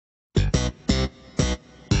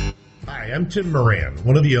Hi, I'm Tim Moran,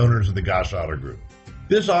 one of the owners of the Gosch Auto Group.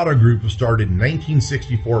 This auto group was started in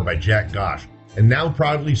 1964 by Jack Gosch and now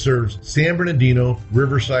proudly serves San Bernardino,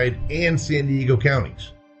 Riverside, and San Diego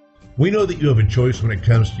counties. We know that you have a choice when it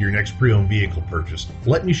comes to your next pre-owned vehicle purchase.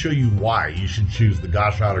 Let me show you why you should choose the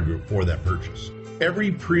Gosch Auto Group for that purchase.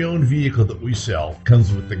 Every pre-owned vehicle that we sell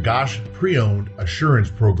comes with the Gosch Pre-Owned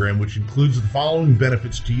Assurance Program, which includes the following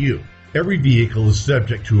benefits to you. Every vehicle is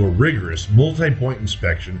subject to a rigorous multi-point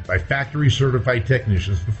inspection by factory certified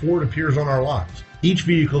technicians before it appears on our lots. Each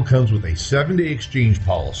vehicle comes with a 7-day exchange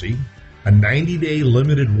policy, a 90-day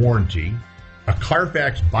limited warranty, a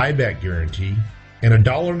Carfax buyback guarantee, and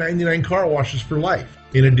 $1.99 car washes for life.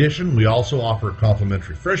 In addition, we also offer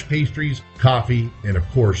complimentary fresh pastries, coffee, and of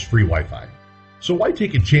course, free Wi-Fi. So why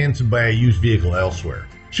take a chance and buy a used vehicle elsewhere?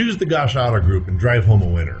 Choose the Gosch Auto Group and drive home a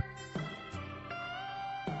winner.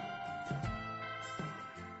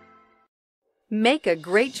 Make a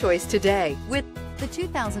great choice today with the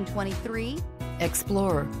 2023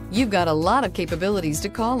 Explorer. You've got a lot of capabilities to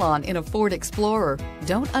call on in a Ford Explorer.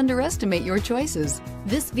 Don't underestimate your choices.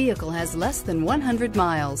 This vehicle has less than 100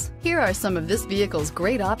 miles. Here are some of this vehicle's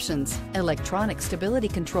great options: electronic stability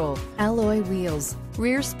control, alloy wheels,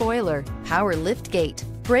 rear spoiler, power lift gate,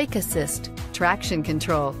 brake assist, traction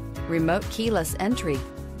control, remote keyless entry,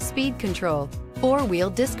 speed control, 4-wheel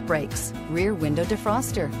disc brakes, rear window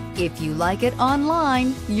defroster. If you like it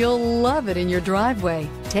online, you'll love it in your driveway.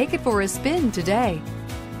 Take it for a spin today.